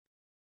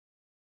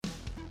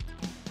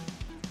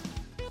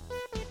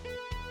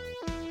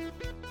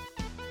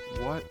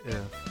What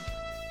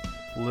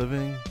if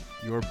living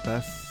your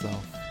best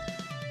self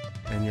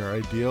and your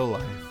ideal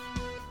life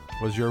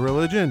was your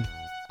religion,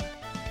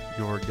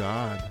 your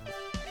God?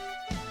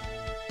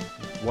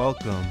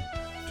 Welcome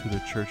to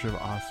the Church of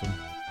Awesome,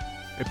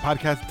 a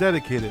podcast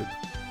dedicated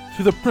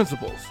to the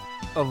principles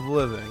of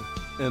living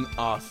an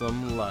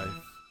awesome life.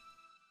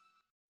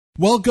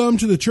 Welcome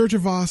to the Church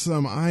of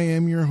Awesome. I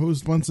am your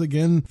host once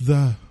again,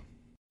 the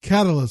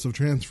catalyst of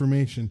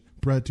transformation,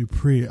 Brett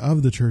Dupree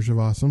of the Church of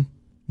Awesome.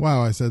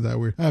 Wow, I said that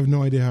weird. I have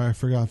no idea how I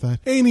forgot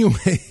that.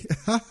 Anyway,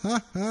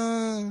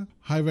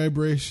 high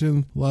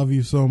vibration, love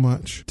you so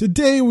much.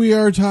 Today we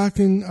are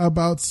talking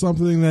about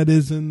something that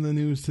is in the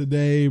news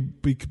today,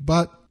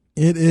 but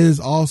it is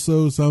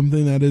also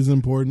something that is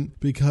important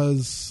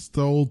because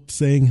the old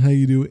saying, how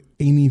you do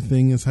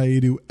anything is how you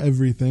do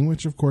everything,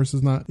 which of course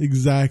is not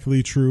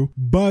exactly true,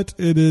 but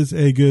it is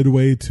a good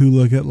way to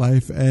look at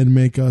life and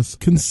make us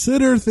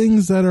consider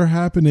things that are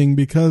happening,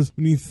 because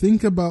when you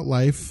think about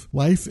life,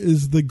 life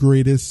is the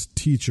greatest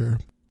teacher.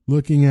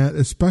 Looking at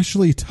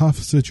especially tough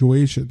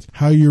situations,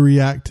 how you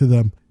react to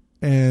them.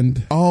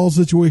 And all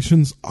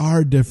situations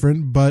are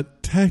different,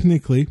 but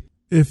technically,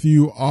 if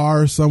you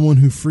are someone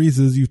who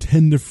freezes, you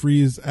tend to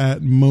freeze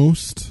at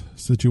most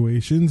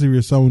situations. If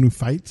you're someone who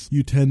fights,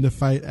 you tend to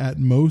fight at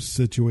most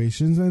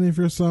situations. And if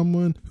you're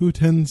someone who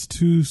tends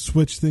to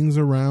switch things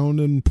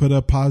around and put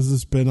a positive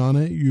spin on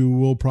it, you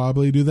will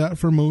probably do that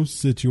for most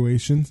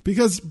situations.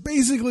 Because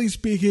basically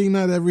speaking,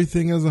 not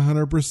everything is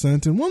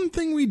 100%. And one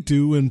thing we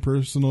do in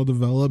personal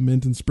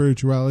development and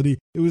spirituality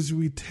is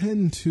we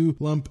tend to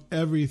lump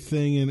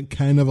everything in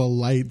kind of a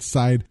light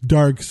side,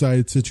 dark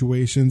side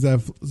situations,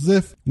 as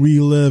if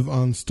we live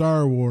on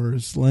Star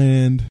Wars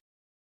land.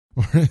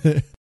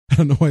 I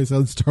don't know why I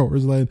said Star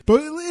Wars land,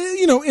 but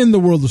in the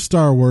world of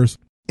Star Wars.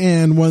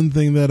 And one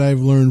thing that I've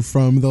learned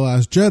from The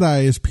Last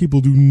Jedi is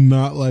people do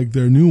not like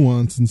their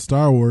nuance in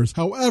Star Wars.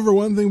 However,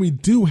 one thing we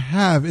do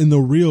have in the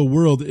real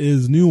world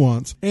is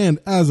nuance. And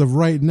as of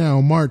right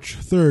now, March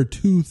 3rd,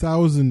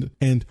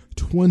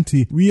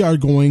 2020, we are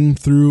going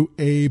through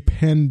a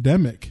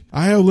pandemic.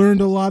 I have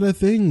learned a lot of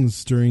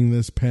things during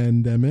this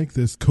pandemic,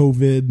 this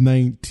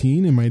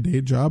COVID-19. In my day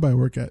job, I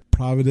work at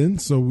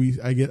Providence, so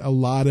I get a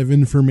lot of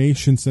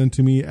information sent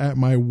to me at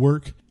my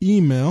work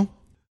email.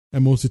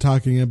 I'm mostly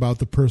talking about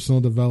the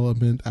personal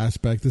development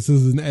aspect. This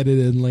isn't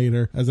edited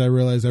later, as I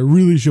realize I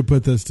really should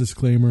put this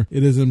disclaimer.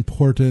 It is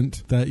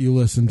important that you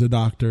listen to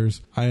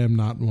doctors. I am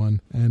not one.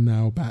 And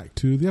now back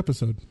to the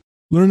episode.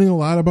 Learning a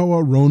lot about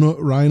what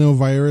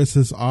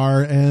rhinoviruses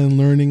are and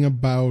learning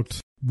about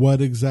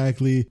what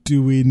exactly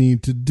do we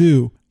need to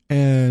do.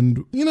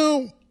 And,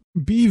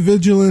 be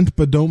vigilant,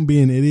 but don't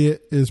be an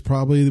idiot is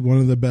probably one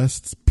of the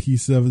best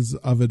pieces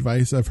of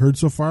advice I've heard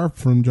so far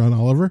from John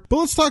Oliver. But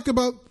let's talk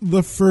about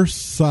the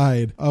first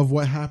side of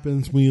what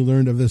happens when you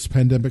learn of this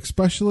pandemic.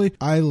 Especially,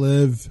 I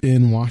live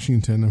in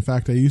Washington. In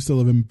fact, I used to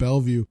live in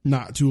Bellevue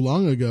not too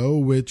long ago,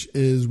 which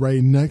is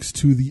right next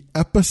to the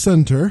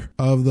epicenter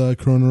of the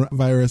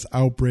coronavirus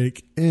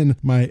outbreak in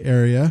my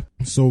area.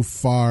 So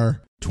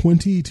far,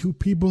 22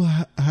 people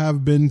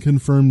have been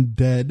confirmed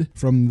dead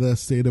from the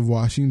state of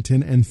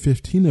Washington, and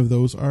 15 of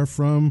those are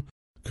from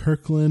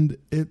Kirkland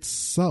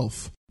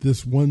itself,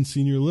 this one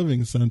senior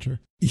living center.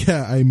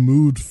 Yeah, I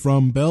moved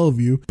from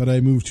Bellevue, but I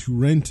moved to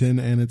Renton,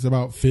 and it's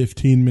about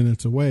 15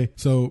 minutes away.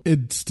 So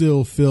it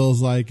still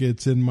feels like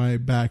it's in my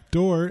back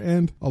door,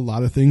 and a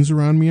lot of things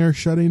around me are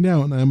shutting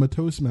down. I'm a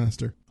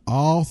Toastmaster.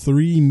 All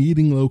three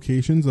meeting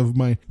locations of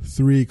my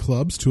three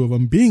clubs, two of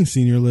them being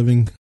senior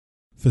living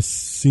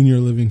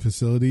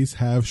facilities,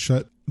 have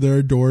shut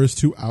their doors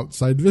to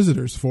outside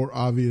visitors for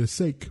obvious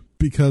sake,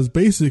 because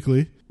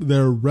basically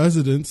their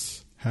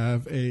residents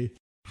have a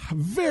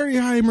very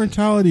high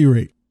mortality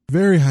rate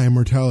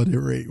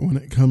when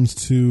it comes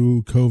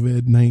to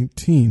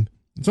COVID-19.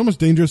 It's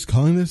almost dangerous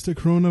calling this the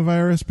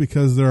coronavirus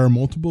because there are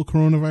multiple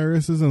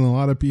coronaviruses, and a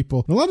lot of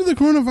the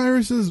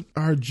coronaviruses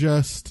are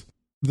just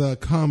the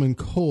common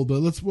cold,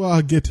 but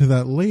I'll get to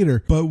that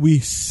later. But we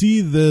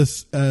see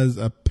this as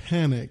a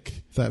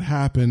panic that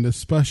happened,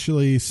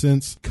 especially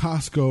since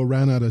Costco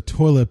ran out of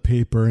toilet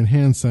paper and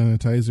hand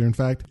sanitizer. In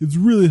fact, it's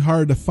really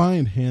hard to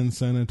find hand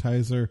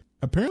sanitizer.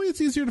 Apparently,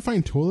 it's easier to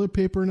find toilet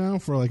paper now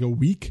for like a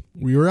week.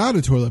 We were out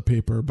of toilet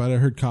paper, but I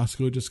heard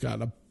Costco just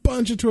got a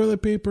bunch of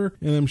toilet paper,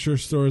 and I'm sure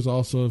stores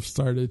also have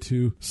started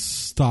to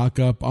stock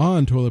up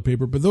on toilet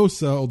paper, but those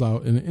sold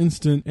out in an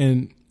instant.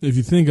 And if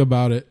you think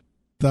about it,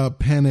 the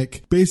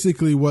panic,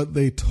 basically what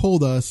they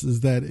told us is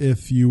that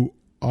if you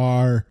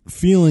are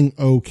feeling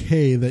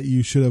okay, that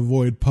you should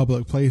avoid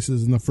public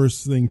places. And the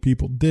first thing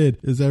people did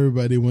is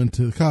everybody went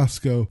to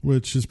Costco,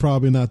 which is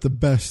probably not the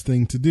best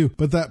thing to do.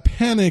 But that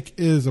panic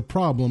is a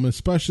problem,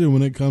 especially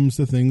when it comes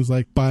to things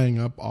like buying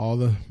up all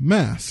the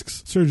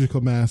masks, surgical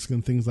masks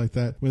and things like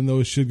that, when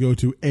those should go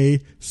to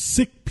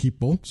sick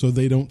people so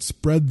they don't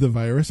spread the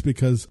virus,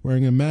 because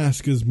wearing a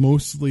mask is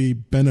mostly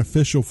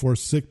beneficial for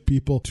sick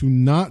people to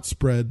not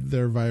spread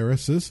their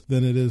viruses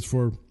than it is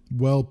for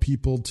well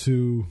people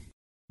to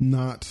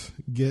not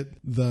get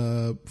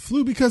the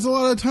flu, because a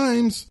lot of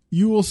times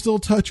you will still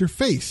touch your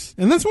face.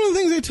 And that's one of the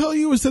things they tell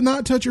you, is to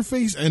not touch your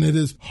face. And it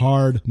is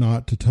hard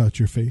not to touch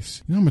your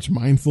face. You know how much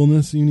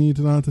mindfulness you need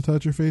to not to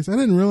touch your face? I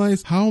didn't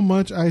realize how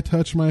much I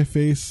touch my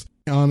face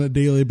on a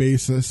daily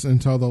basis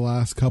until the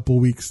last couple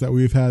weeks that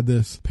we've had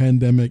this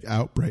pandemic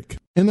outbreak.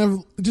 And I've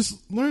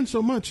just learned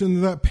so much,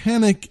 and that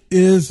panic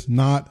is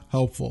not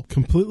helpful.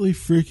 Completely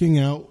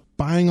freaking out,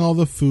 buying all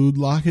the food,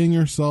 locking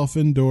yourself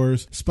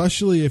indoors,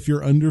 especially if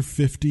you're under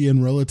 50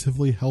 and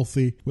relatively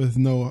healthy with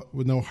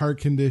no heart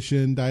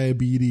condition,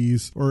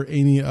 diabetes, or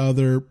any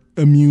other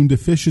immune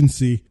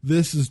deficiency.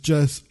 This is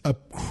just a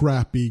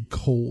crappy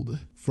cold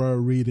for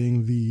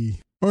reading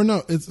or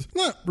no, it's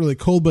not really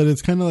cold, but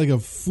it's kind of like a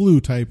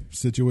flu type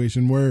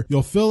situation where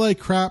you'll feel like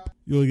crap,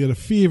 you'll get a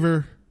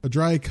fever, a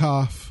dry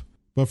cough,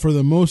 but for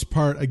the most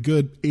part, a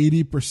good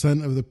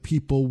 80% of the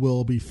people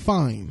will be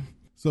fine.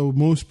 So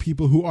most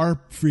people who are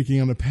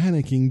freaking out and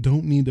panicking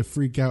don't need to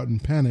freak out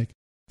and panic.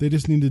 They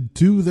just need to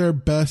do their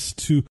best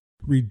to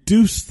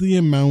reduce the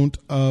amount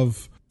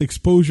of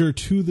exposure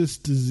to this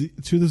disease,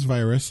 to this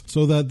virus,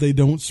 so that they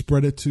don't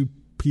spread it to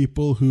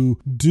people who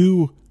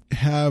do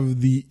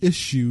have the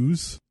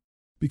issues,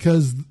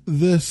 because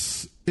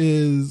this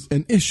is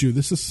an issue.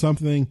 This is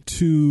something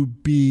to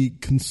be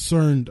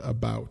concerned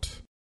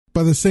about.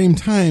 By the same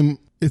time,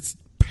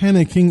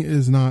 panicking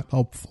is not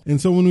helpful.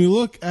 And so when we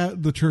look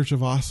at the Church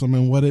of Awesome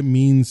and what it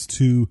means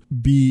to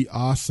be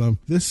awesome,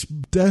 this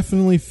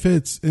definitely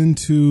fits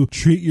into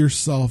treat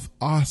yourself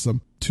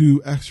awesome.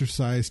 To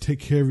exercise, take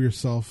care of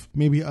yourself,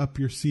 maybe up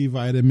your C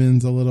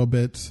vitamins a little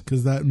bit,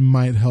 because that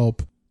might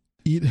help.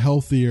 Eat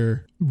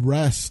healthier,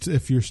 rest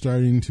if you're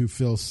starting to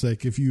feel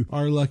sick. If you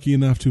are lucky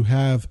enough to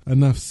have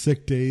enough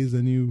sick days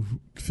and you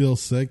feel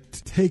sick,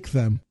 take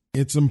them.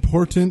 It's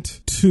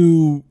important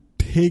to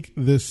take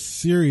this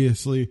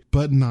seriously,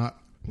 but not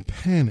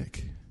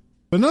panic.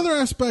 Another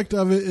aspect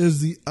of it is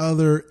the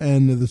other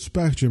end of the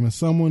spectrum. As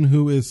someone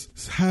who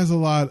has a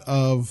lot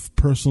of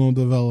personal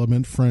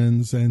development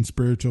friends and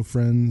spiritual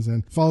friends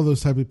and follow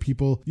those type of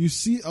people, you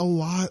see a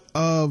lot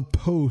of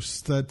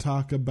posts that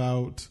talk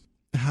about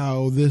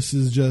how this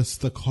is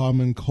just the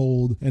common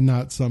cold and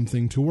not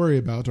something to worry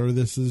about, or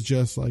this is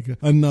just like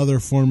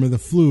another form of the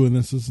flu and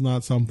this is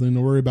not something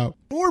to worry about,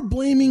 or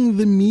blaming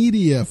the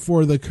media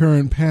for the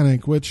current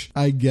panic, which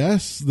I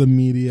guess the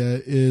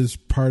media is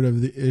part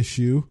of the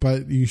issue,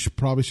 but you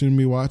probably shouldn't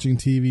be watching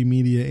TV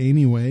media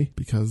anyway,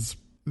 because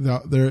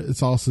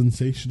it's all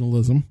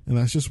sensationalism, and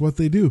that's just what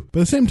they do. But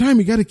at the same time,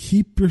 you got to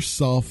keep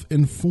yourself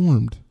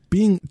informed.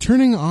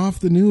 Turning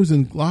off the news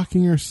and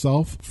locking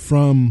yourself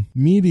from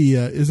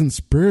media isn't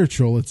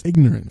spiritual, it's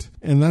ignorant.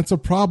 And that's a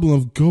problem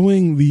of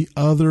going the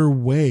other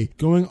way,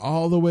 going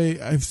all the way.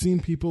 I've seen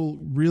people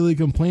really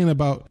complain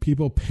about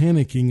people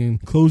panicking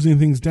and closing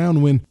things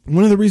down, when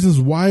one of the reasons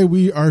why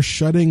we are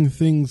shutting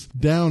things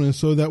down is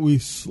so that we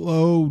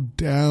slow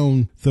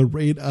down the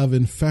rate of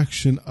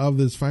infection of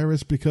this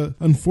virus, because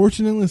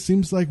unfortunately it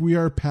seems like we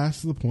are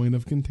past the point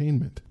of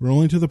containment. We're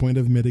only to the point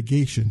of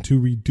mitigation, to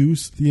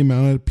reduce the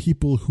amount of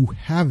people who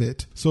have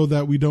it so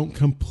that we don't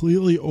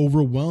completely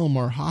overwhelm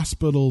our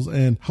hospitals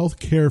and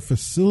healthcare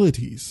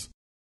facilities.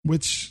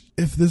 Which,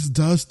 if this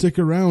does stick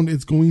around,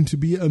 it's going to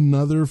be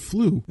another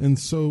flu. And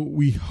so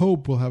we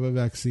hope we'll have a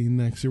vaccine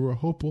next year. We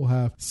hope we'll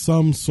have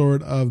some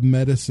sort of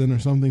medicine or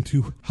something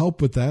to help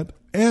with that.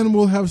 And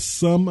we'll have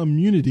some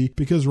immunity,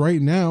 because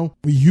right now,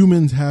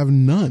 humans have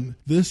none.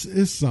 This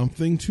is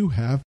something to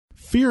have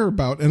fear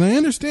about. And I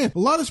understand a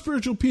lot of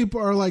spiritual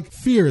people are like,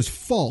 fear is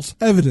false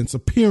evidence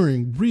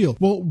appearing real.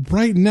 Well,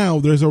 right now,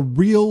 there's a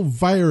real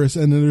virus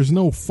and there's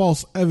no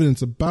false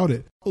evidence about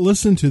it.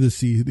 Listen to the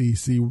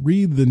CDC,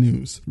 read the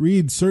news,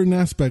 read certain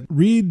aspects,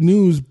 read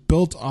news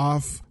built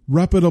off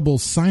reputable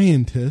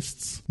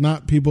scientists,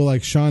 not people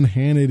like Sean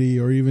Hannity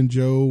or even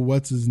Joe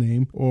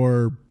what's-his-name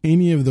or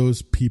any of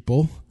those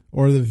people,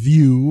 or The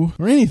View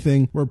or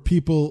anything where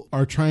people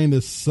are trying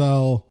to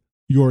sell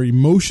your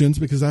emotions,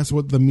 because that's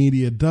what the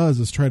media does,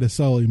 is try to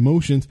sell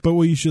emotions. But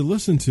what you should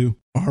listen to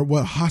are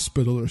what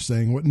hospitals are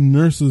saying, what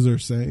nurses are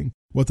saying,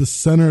 what the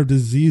Center of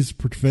Disease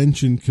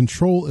Prevention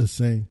Control is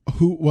saying,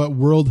 what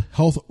World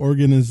Health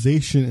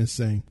Organization is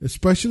saying,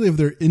 especially if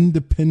they're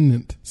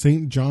independent.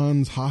 St.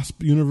 John's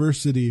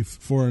University,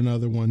 for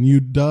another one.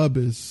 UW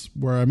is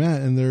where I'm at,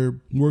 and they're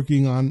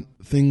working on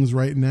things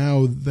right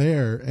now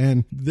there.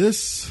 And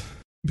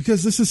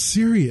because this is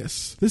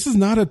serious. This is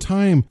not a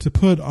time to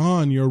put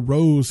on your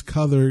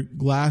rose-colored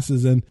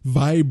glasses and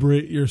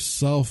vibrate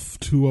yourself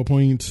to a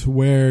point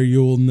where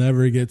you'll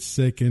never get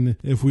sick. And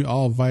if we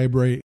all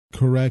vibrate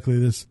correctly,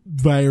 this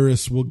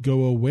virus will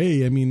go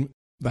away. I mean,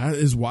 that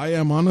is why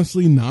I'm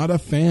honestly not a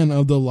fan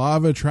of the law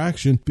of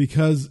attraction,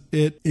 because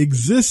it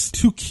exists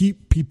to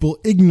keep people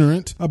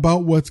ignorant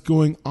about what's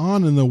going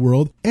on in the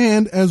world.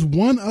 And as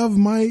one of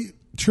my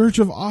Church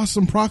of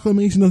Awesome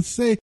proclamations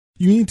say,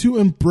 you need to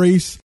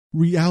embrace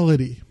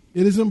reality.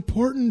 It is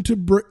important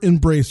to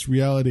embrace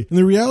reality. And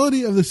the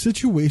reality of the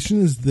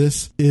situation is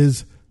this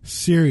is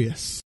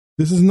serious.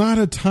 This is not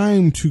a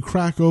time to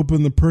crack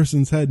open the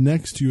person's head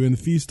next to you and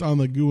feast on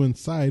the goo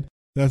inside.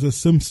 That's a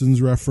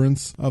Simpsons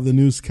reference of the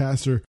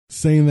newscaster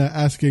saying that,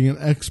 asking an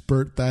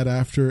expert that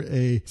after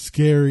a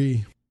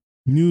scary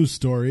news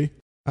story.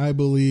 I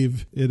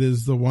believe it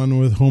is the one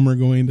with Homer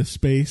going to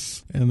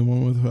space and the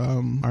one with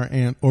our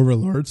ant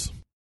overlords.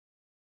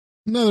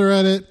 Another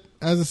edit.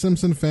 As a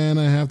Simpson fan,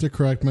 I have to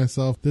correct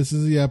myself. This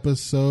is the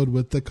episode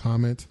with the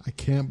comet. I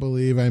can't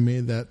believe I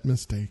made that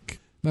mistake.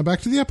 Now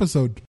back to the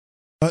episode.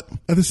 But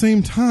at the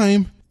same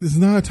time, this is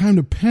not a time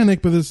to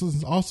panic, but this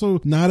is also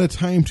not a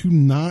time to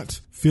not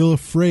feel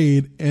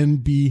afraid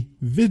and be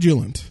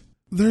vigilant.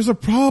 There's a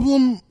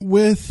problem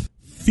with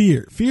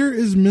fear. Fear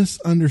is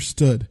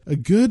misunderstood. A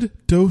good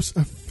dose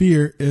of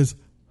fear is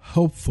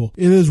helpful.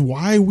 It is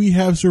why we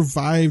have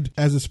survived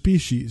as a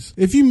species.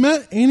 If you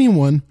met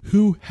anyone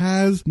who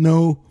has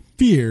no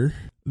fear,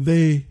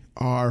 they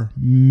are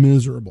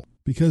miserable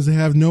because they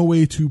have no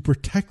way to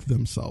protect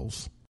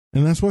themselves.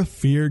 And that's what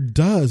fear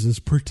does, is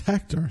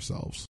protect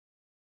ourselves.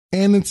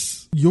 And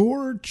it's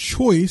your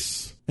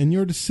choice and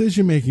your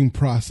decision-making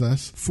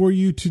process for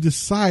you to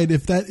decide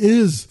if that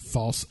is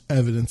false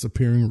evidence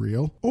appearing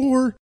real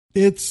or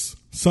it's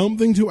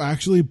something to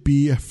actually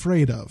be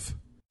afraid of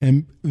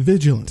and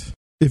vigilant.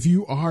 If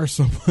you are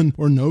someone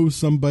or know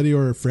somebody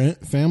or a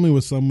family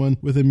with someone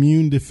with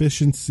immune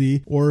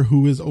deficiency or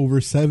who is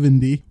over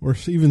 70 or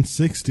even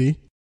 60,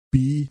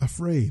 be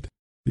afraid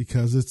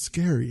because it's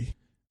scary.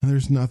 And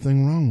there's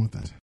nothing wrong with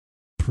that.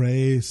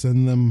 Pray,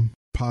 send them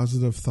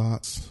positive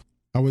thoughts.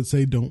 I would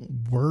say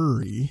don't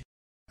worry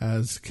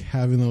as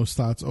having those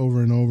thoughts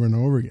over and over and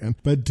over again,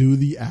 but do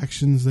the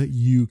actions that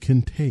you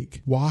can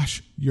take.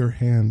 Wash your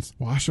hands.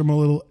 Wash them a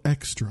little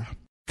extra.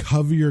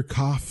 Cover your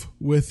cough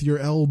with your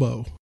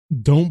elbow.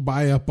 Don't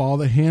buy up all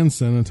the hand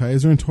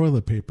sanitizer and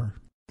toilet paper.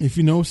 If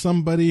you know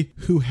somebody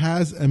who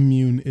has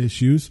immune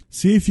issues,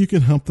 see if you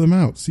can help them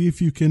out. See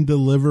if you can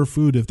deliver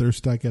food if they're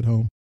stuck at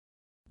home.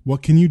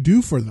 What can you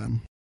do for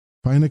them?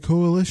 Find a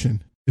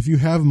coalition. If you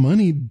have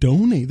money,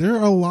 donate. There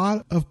are a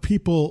lot of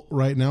people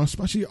right now,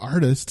 especially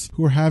artists,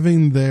 who are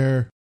having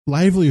their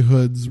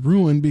livelihoods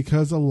ruined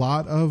because a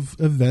lot of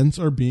events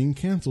are being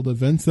canceled.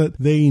 Events that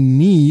they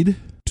need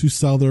to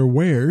sell their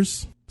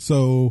wares.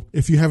 So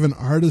if you have an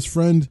artist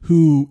friend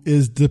who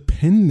is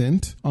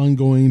dependent on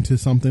going to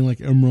something like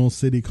Emerald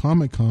City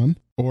Comic Con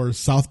or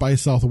South by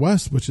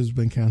Southwest, which has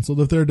been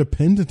canceled, if they're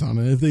dependent on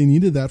it, if they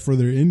needed that for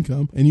their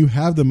income and you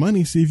have the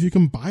money, see if you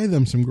can buy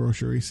them some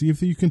groceries. See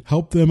if you can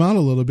help them out a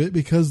little bit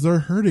because they're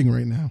hurting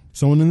right now.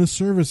 Someone in the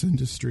service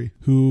industry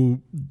who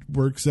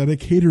works at a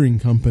catering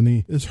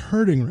company is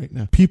hurting right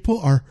now. People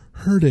are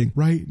hurting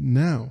right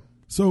now.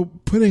 So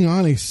putting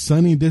on a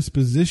sunny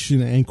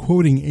disposition and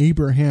quoting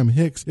Abraham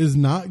Hicks is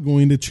not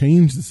going to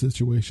change the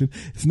situation.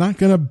 It's not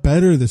going to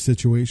better the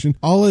situation.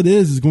 All it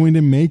is going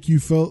to make you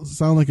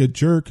sound like a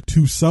jerk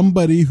to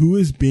somebody who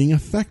is being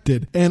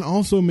affected and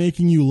also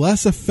making you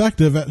less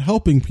effective at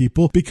helping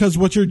people because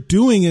what you're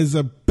doing is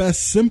a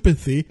best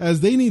sympathy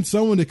as they need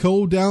someone to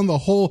go down the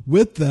hole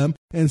with them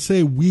and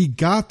say, we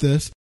got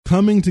this.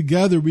 Coming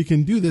together, we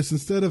can do this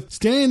instead of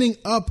standing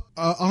up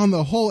on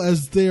the hole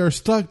as they are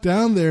stuck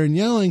down there and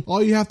yelling.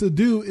 All you have to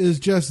do is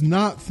just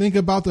not think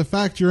about the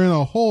fact you're in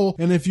a hole.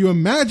 And if you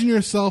imagine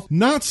yourself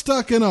not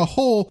stuck in a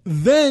hole,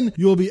 then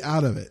you'll be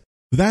out of it.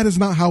 That is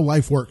not how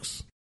life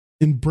works.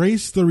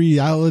 Embrace the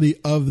reality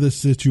of the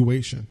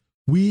situation.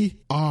 We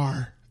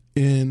are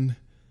in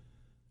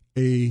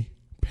a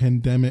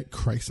pandemic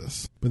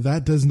crisis, but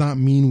that does not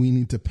mean we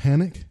need to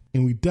panic,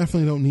 and we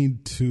definitely don't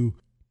need to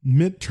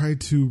try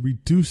to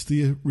reduce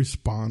the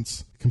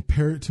response,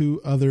 compare it to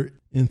other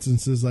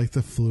instances like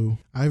the flu.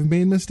 I've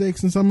made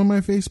mistakes in some of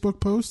my Facebook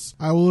posts,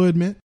 I will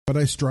admit, but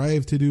I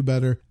strive to do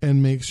better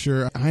and make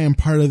sure I am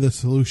part of the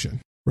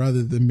solution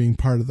rather than being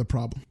part of the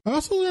problem. I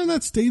also learned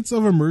that states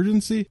of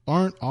emergency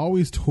aren't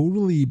always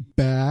totally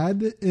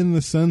bad in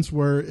the sense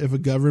where if a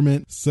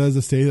government says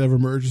a state of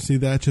emergency,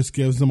 that just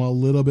gives them a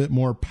little bit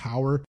more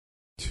power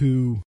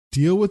to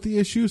deal with the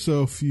issue.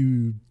 So if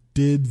you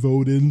did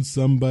vote in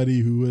somebody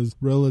who is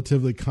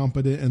relatively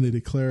competent and they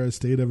declare a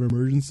state of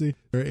emergency,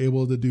 they're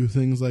able to do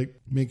things like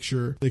make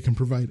sure they can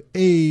provide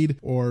aid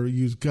or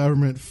use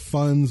government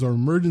funds or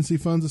emergency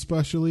funds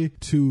especially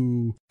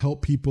to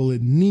help people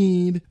in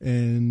need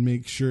and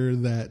make sure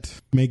that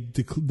make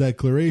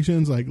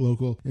declarations like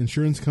local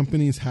insurance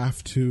companies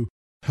have to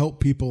help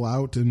people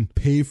out and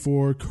pay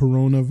for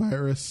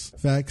coronavirus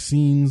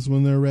vaccines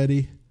when they're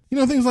ready. You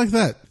know, things like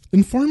that.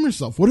 Inform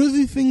yourself. What do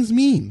these things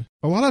mean?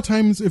 A lot of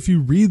times, if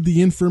you read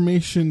the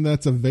information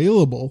that's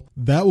available,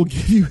 that will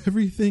give you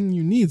everything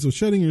you need. So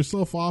shutting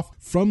yourself off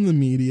from the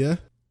media,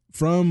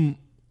 from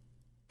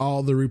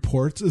all the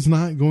reports, is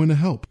not going to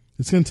help.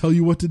 It's going to tell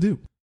you what to do.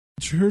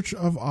 Church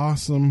of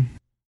Awesome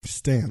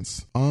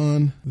stance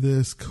on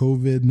this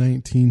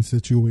COVID-19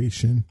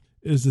 situation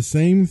is the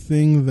same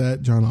thing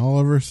that John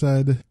Oliver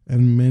said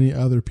and many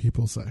other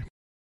people say.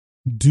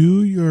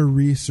 Do your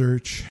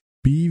research.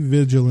 Be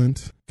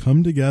vigilant,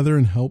 come together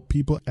and help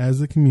people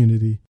as a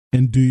community,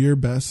 and do your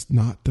best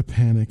not to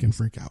panic and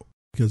freak out.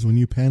 Because when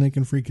you panic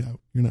and freak out,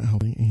 you're not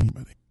helping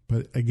anybody.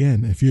 But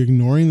again, if you're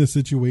ignoring the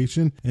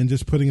situation and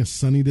just putting a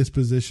sunny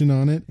disposition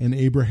on it and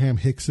Abraham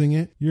Hicksing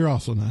it, you're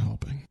also not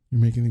helping.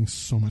 You're making things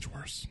so much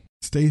worse.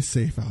 Stay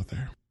safe out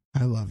there.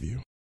 I love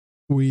you.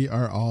 We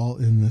are all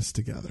in this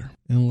together.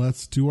 And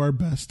let's do our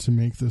best to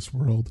make this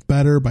world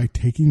better by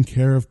taking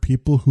care of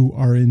people who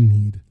are in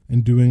need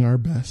and doing our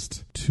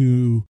best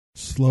to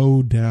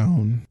slow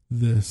down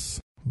this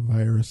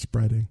virus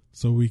spreading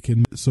so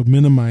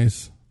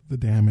minimize the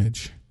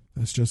damage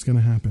that's just going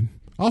to happen.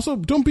 Also,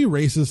 don't be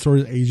racist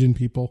towards Asian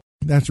people.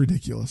 That's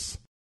ridiculous.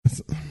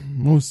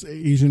 Most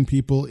Asian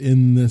people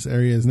in this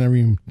area has never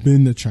even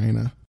been to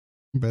China.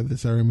 By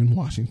this area, I mean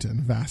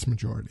Washington, vast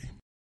majority.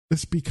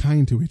 Just be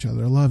kind to each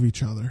other. Love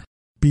each other.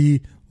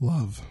 Be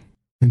love.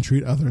 And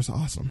treat others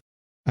awesome.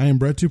 I am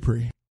Brett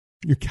Dupree,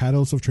 your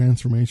catalyst of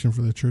transformation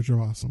for the Church of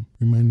Awesome,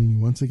 reminding you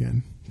once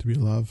again to be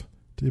love,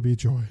 to be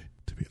joy,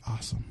 to be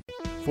awesome.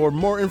 For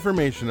more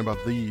information about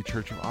the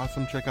Church of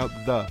Awesome, check out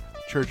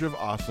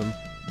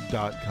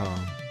thechurchofawesome.com.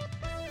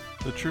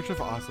 The Church of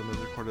Awesome is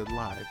recorded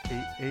live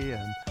 8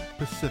 a.m.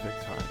 Pacific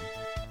time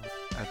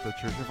at the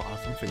Church of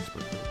Awesome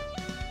Facebook group.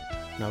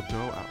 Now go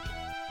out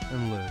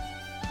and live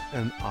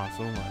an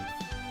awesome life.